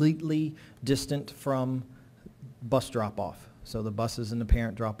completely distant from bus drop-off. So the buses and the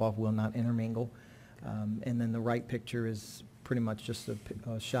parent drop-off will not intermingle. And then the right picture is pretty much just a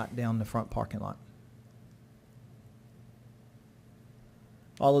shot down the front parking lot.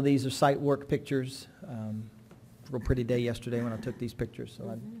 All of these are site work pictures. Real pretty day yesterday when I took these pictures, so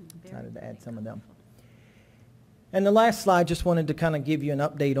I decided to add some of them. And the last slide, just wanted to kind of give you an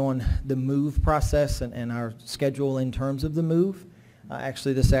update on the move process and our schedule in terms of the move.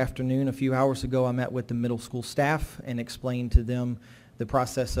 Actually, this afternoon, a few hours ago, I met with the middle school staff and explained to them the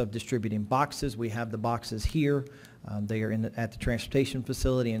process of distributing boxes. We have the boxes here. They are at the transportation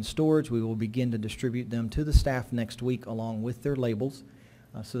facility in storage. We will begin to distribute them to the staff next week along with their labels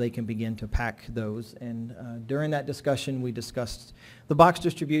so they can begin to pack those. And during that discussion, we discussed the box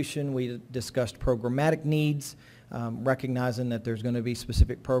distribution. We discussed programmatic needs, recognizing that there's going to be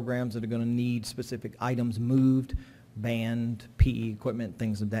specific programs that are going to need specific items moved, band, PE equipment,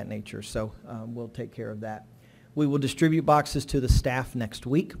 things of that nature. So we'll take care of that. We will distribute boxes to the staff next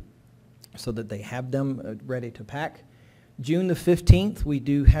week so that they have them ready to pack. June the 15th, we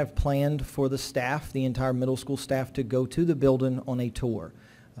do have planned for the staff, the entire middle school staff, to go to the building on a tour.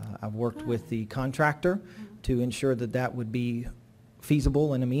 I've worked with the contractor to ensure that that would be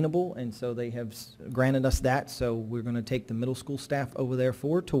feasible and amenable, and so they have granted us that. So we're going to take the middle school staff over there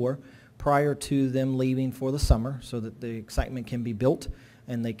for a tour prior to them leaving for the summer so that the excitement can be built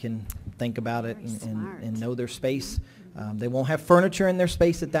and they can think about it and know their space. They won't have furniture in their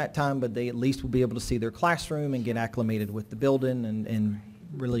space at that time, but they at least will be able to see their classroom and get acclimated with the building and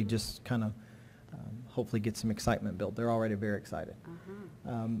really just kind of hopefully get some excitement built. They're already very excited.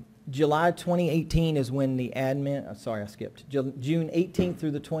 July 2018 is when the admin, sorry I skipped, June 18th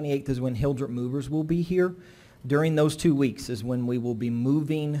through the 28th is when Hildreth Movers will be here. During those 2 weeks is when we will be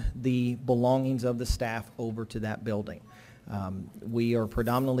moving the belongings of the staff over to that building. We are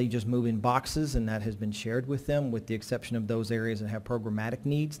predominantly just moving boxes, and that has been shared with them, with the exception of those areas that have programmatic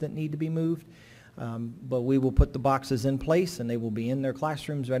needs that need to be moved. But we will put the boxes in place, and they will be in their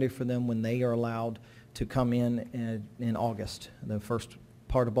classrooms ready for them when they are allowed to come in August. The first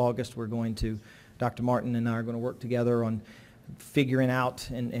part of August, we're going to, Dr. Martin and I are going to work together on figuring out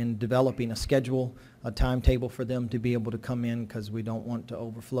and developing a schedule, a timetable for them to be able to come in, because we don't want to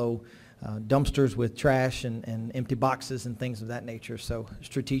overflow dumpsters with trash and empty boxes and things of that nature. So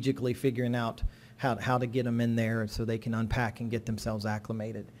strategically figuring out how to get them in there so they can unpack and get themselves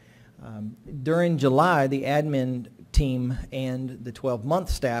acclimated. During July, the admin team and the 12-month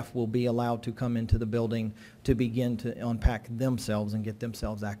staff will be allowed to come into the building to begin to unpack themselves and get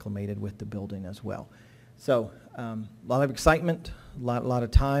themselves acclimated with the building as well. So a lot of excitement, a lot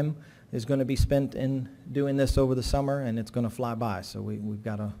of time is going to be spent in doing this over the summer, and it's going to fly by. So we've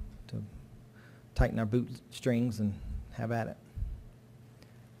got to tighten our bootstrings and have at it.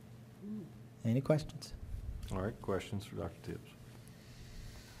 Any questions? All right, questions for Dr. Tibbs?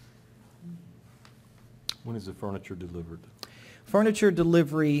 When is the furniture delivered? Furniture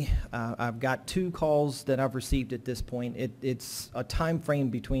delivery, I've got 2 calls that I've received at this point. It's a time frame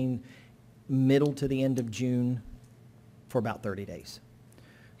between middle to the end of June for about 30 days.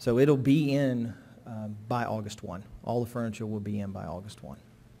 So it'll be in by August 1. All the furniture will be in by August 1.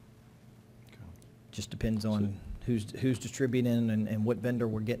 Okay. Just depends on who's distributing and what vendor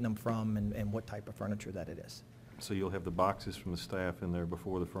we're getting them from and what type of furniture that it is. So you'll have the boxes from the staff in there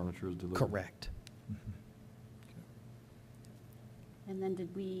before the furniture is delivered? Correct. Mm-hmm. And then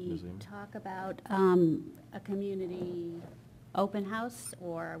did we Ms. Amy? talk about a community open house,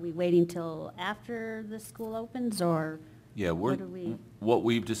 or are we waiting till after the school opens, or Yeah, what do we? what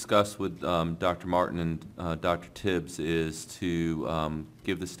we've discussed with Dr. Martin and Dr. Tibbs is to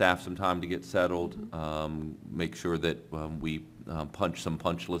give the staff some time to get settled, make sure that we punch some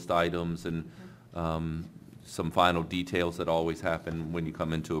punch list items and some final details that always happen when you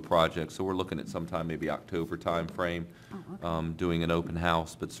come into a project. So we're looking at sometime maybe October timeframe, doing an open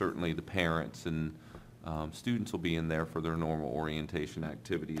house, but certainly the parents and students will be in there for their normal orientation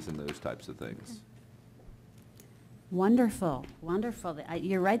activities and those types of things. Wonderful, wonderful.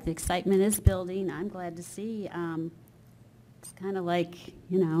 You're right, the excitement is building. I'm glad to see. It's kind of like,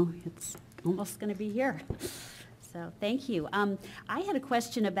 it's almost going to be here. So thank you. I had a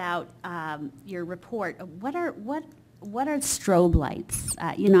question about your report. What are strobe lights?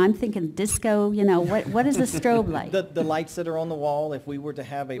 I'm thinking disco. What is a strobe light? The lights that are on the wall, if we were to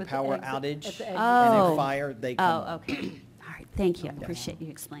have a With the power exit- outage at the and exit. a Oh. fire, they come on. Oh, okay. All right, thank you. I Yes. appreciate you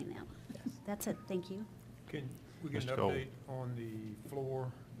explaining that. That's it, thank you. Can we get an Mr. Cole. update on the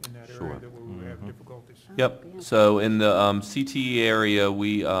floor in that Sure. area that we were having difficulties? Yep, yeah. so in the CTE area,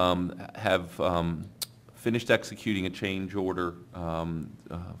 we have finished executing a change order.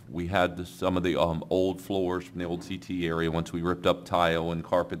 We had some of the old floors from the old CTE area, once we ripped up tile and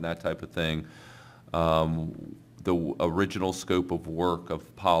carpet and that type of thing. The original scope of work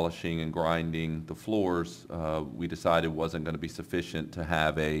of polishing and grinding the floors, we decided wasn't going to be sufficient to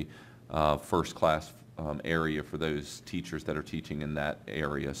have a first-class area for those teachers that are teaching in that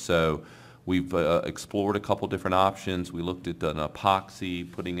area. So we've explored a couple different options. We looked at an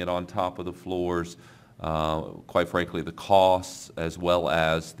epoxy, putting it on top of the floors. Quite frankly, the costs as well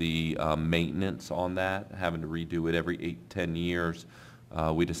as the maintenance on that, having to redo it every 8-10 years,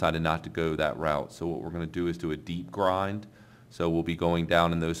 we decided not to go that route. So what we're going to do is do a deep grind. So we'll be going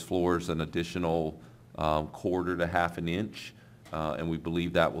down in those floors an additional 1/4 to 1/2 an inch. And we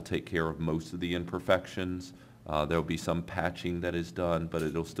believe that will take care of most of the imperfections. There'll be some patching that is done, but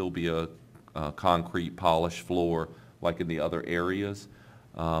it'll still be a concrete polished floor like in the other areas.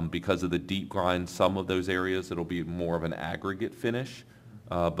 Because of the deep grind, some of those areas, it'll be more of an aggregate finish,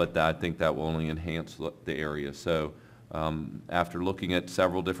 but I think that will only enhance the area. So after looking at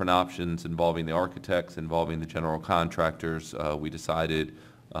several different options involving the architects, involving the general contractors, we decided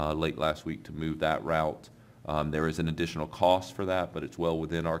late last week to move that route. There is an additional cost for that, but it's well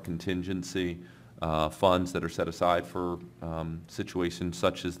within our contingency funds that are set aside for situations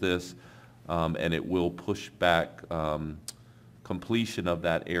such as this, and it will push back completion of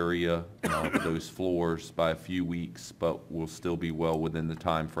that area, those floors, by a few weeks, but will still be well within the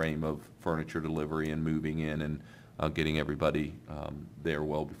time frame of furniture delivery and moving in and getting everybody there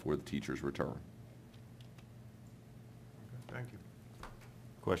well before the teachers return. Okay, thank you.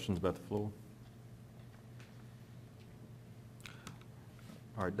 Questions about the floor?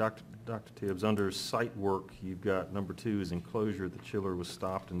 All right, Dr. Tibbs, under site work, you've got number 2 is enclosure. The chiller was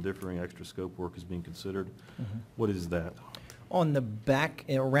stopped and differing extra scope work is being considered. What is that? On the back,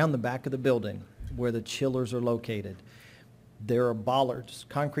 around the back of the building where the chillers are located, there are bollards,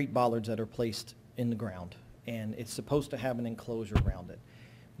 concrete bollards that are placed in the ground, and it's supposed to have an enclosure around it.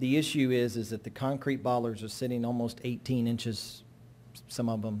 The issue is that the concrete bollards are sitting almost 18 inches, some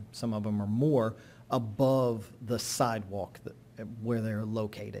of them are more, above the sidewalk where they're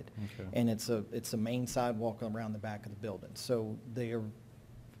located. Okay. And it's a main sidewalk around the back of the building. So they are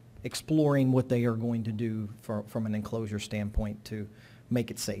exploring what they are going to do from an enclosure standpoint to make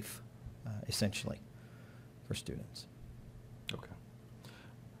it safe, essentially, for students. Okay.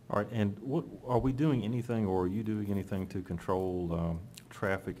 All right, and are we doing anything, or are you doing anything to control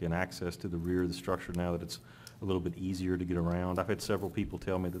traffic and access to the rear of the structure now that it's a little bit easier to get around? I've had several people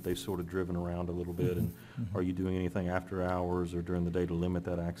tell me that they've sort of driven around a little bit, and are you doing anything after hours or during the day to limit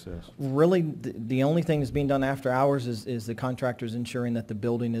that access? Really, the only thing that's being done after hours is the contractors ensuring that the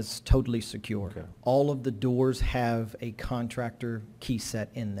building is totally secure. Okay. All of the doors have a contractor key set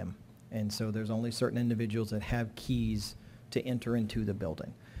in them, and so there's only certain individuals that have keys to enter into the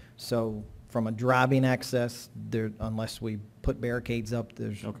building. So from a driving access, unless we put barricades up,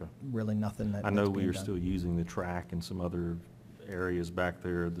 there's Okay. really nothing I know that's we being are done. still using the track and some other areas back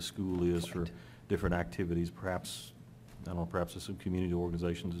there, the school is, for Right. different activities, perhaps, I don't know, perhaps there's some community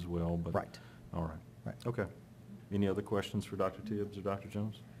organizations as well, but. Right. All right. Right. Okay. Any other questions for Dr. Tibbs or Dr.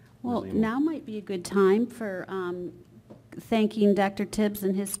 Jones? Well, Ms. Emo? now might be a good time for thanking Dr. Tibbs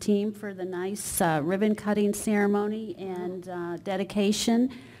and his team for the nice ribbon cutting ceremony and dedication.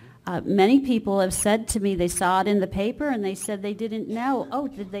 Many people have said to me they saw it in the paper and they said they didn't know. Oh,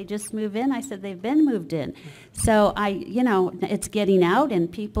 did they just move in? I said they've been moved in. So it's getting out and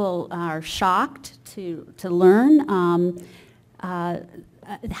people are shocked to learn.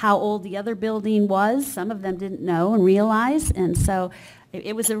 how old the other building was. Some of them didn't know and realize, and so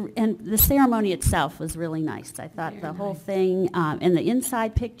it was and the ceremony itself was really nice. I thought the whole thing, and the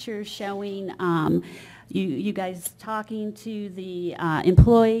inside pictures showing you guys talking to the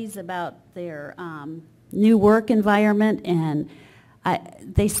employees about their new work environment, and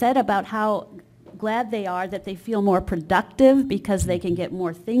they said about how glad they are that they feel more productive because they can get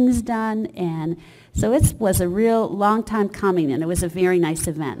more things done, and so it was a real long time coming, and it was a very nice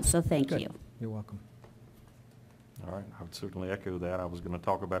event, so thank Good. you. You're welcome. All right, I would certainly echo that. I was going to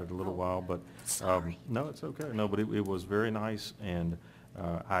talk about it a little while, but, Sorry. no, it's okay. No, but it was very nice, and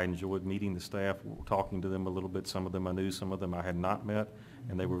I enjoyed meeting the staff, talking to them a little bit. Some of them I knew, some of them I had not met,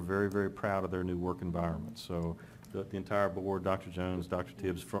 and they were very, very proud of their new work environment. So the entire board, Dr. Jones, Dr.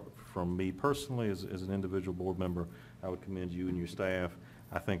 Tibbs, from me personally as an individual board member, I would commend you and your staff.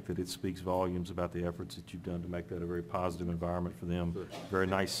 I think that it speaks volumes about the efforts that you've done to make that a very positive environment for them. Very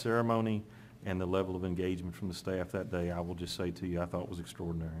nice ceremony, and the level of engagement from the staff that day, I will just say to you, I thought was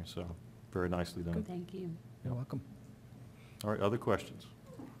extraordinary. So very nicely done. Thank you. You're welcome. All right, other questions?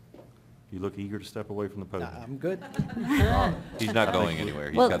 You look eager to step away from the podium. I'm good. He's not going anywhere.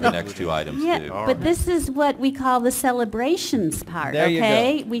 He's Well, got the next two items, Yeah, too. All but right. this is what we call the celebrations part, There you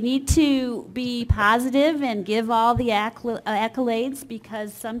okay? We need to be positive and give all the accolades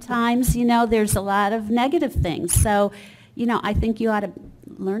because sometimes, you know, there's a lot of negative things. So, you know, I think you ought to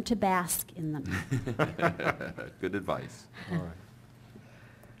learn to bask in them. Good advice. All right.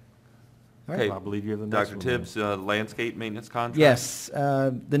 Okay, I believe you're the next Dr. one. Tibbs, landscape maintenance contract? Yes,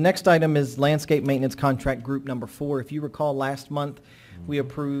 the next item is landscape maintenance contract group number 4. If you recall, last month, we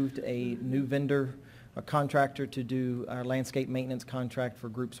approved a new vendor, a contractor to do our landscape maintenance contract for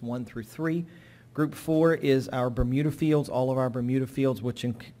groups 1 through 3. Group 4 is our Bermuda fields, all of our Bermuda fields, which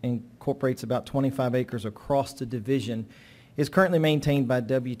incorporates about 25 acres across the division, is currently maintained by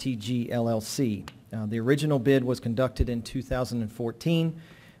WTG LLC. The original bid was conducted in 2014.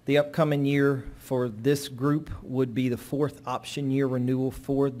 The upcoming year for this group would be the 4th option year renewal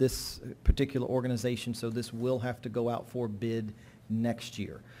for this particular organization, so this will have to go out for bid next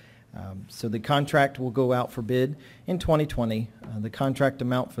year. So the contract will go out for bid in 2020. The contract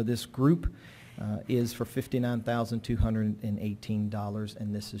amount for this group is for $59,218,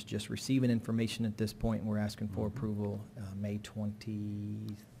 and this is just receiving information at this point, and we're asking for approval May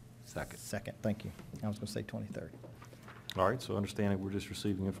 22nd. Thank you. I was going to say 23rd. All right, so understanding we're just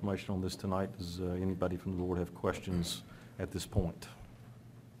receiving information on this tonight. Does anybody from the board have questions at this point?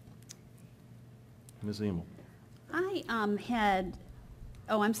 Ms. Emel? I had,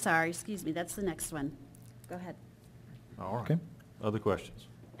 oh, I'm sorry, excuse me, that's the next one. Go ahead. All right. Okay. Other questions?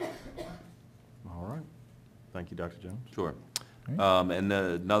 All right. Thank you, Dr. Jones. Sure. All And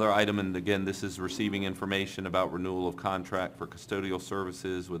another item, and again, this is receiving information about renewal of contract for custodial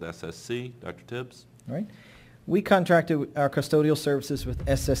services with SSC. Dr. Tibbs? All right. We contracted our custodial services with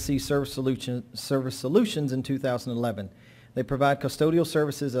SSC Service Solutions in 2011. They provide custodial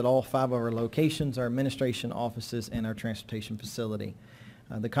services at all 5 of our locations, our administration offices, and our transportation facility.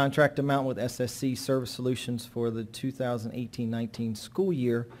 The contract amount with SSC Service Solutions for the 2018-19 school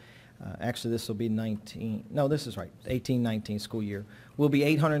year, actually this will be 18-19 school year, will be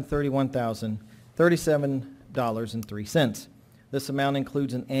 $831,037.03. This amount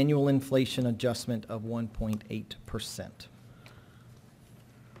includes an annual inflation adjustment of 1.8%.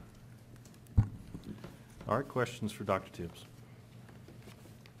 All right, questions for Dr. Tibbs?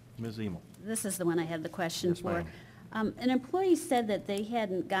 Ms. Emel? This is the one I had the question Yes, for. ma'am. An employee said that they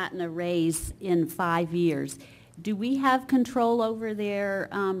hadn't gotten a raise in 5 years. Do we have control over their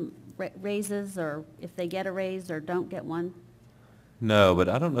raises, or if they get a raise or don't get one? No, but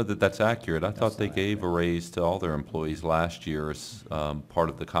I don't know that that's accurate. I thought they not gave a raise to all their employees last year as part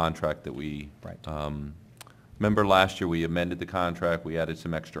of the contract that we, Right. remember last year we amended the contract, we added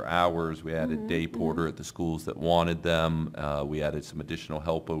some extra hours, we added day porter at the schools that wanted them, we added some additional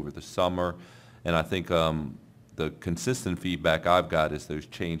help over the summer, and I think the consistent feedback I've got is those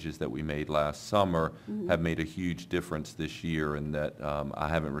changes that we made last summer have made a huge difference this year, and that I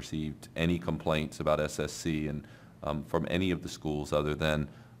haven't received any complaints about SSC and from any of the schools other than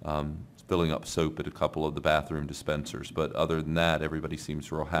filling up soap at a couple of the bathroom dispensers. But other than that, everybody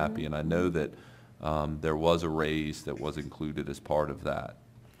seems real happy. And I know that there was a raise that was included as part of that.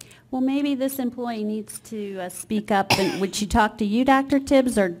 Well, maybe this employee needs to speak up. And would she talk to you, Dr.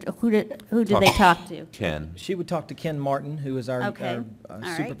 Tibbs, or who did they talk to? Ken? She would talk to Ken Martin, who is our Okay. All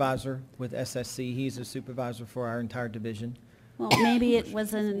right. supervisor with SSC. He's a supervisor for our entire division. Well, maybe it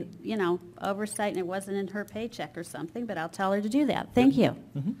wasn't, you know, oversight and it wasn't in her paycheck or something, but I'll tell her to do that. Thank you.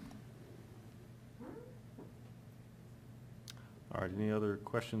 All right, any other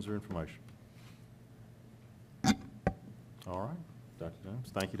questions or information? All right, Dr. Jones.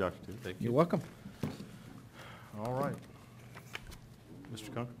 Thank you, Dr. Tibbs. Thank You're you. welcome. All right.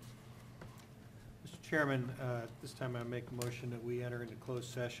 Mr. Kunkel? Mr. Chairman, this time I make a motion that we enter into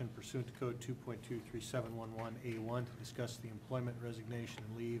closed session pursuant to Code 2.23711A1 to discuss the employment, resignation,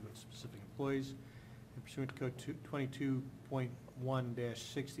 and leave of specific employees, and pursuant to Code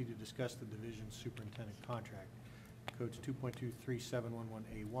 22.1-60 to discuss the division superintendent contract. Codes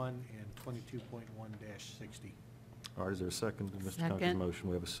 2.23711A1 and 22.1-60. All right, is there a second to Mr. Kunkel's Second. motion?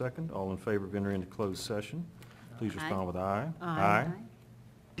 We have a second. All in favor of entering into closed session, please Aye. respond with aye. Aye.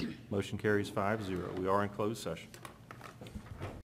 Motion carries 5-0. We are in closed session.